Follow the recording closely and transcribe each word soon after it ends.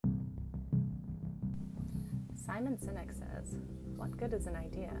Simon Sinek says, "What good is an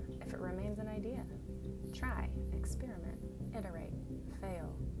idea if it remains an idea? Try, experiment, iterate,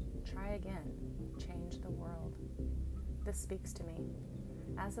 fail, try again, change the world." This speaks to me.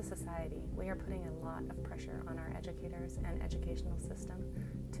 As a society, we are putting a lot of pressure on our educators and educational system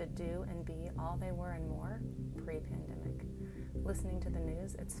to do and be all they were and more pre-pandemic. Listening to the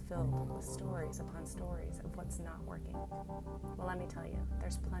news, it's filled with stories upon stories of what's not working. Well, let me tell you,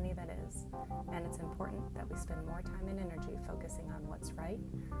 there's plenty that is, and it's important that we spend more time and energy focusing on what's right,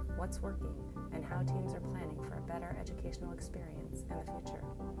 what's working, and how teams are planning for a better educational experience in the future.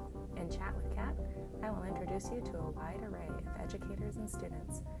 In Chat with Kat, I will introduce you to a wide array of educators and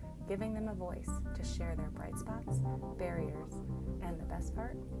students, giving them a voice to share their bright spots, barriers, and the best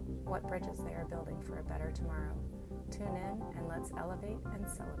part, what bridges they are building for a better tomorrow. Tune in and let's elevate and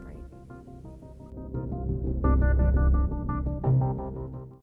celebrate.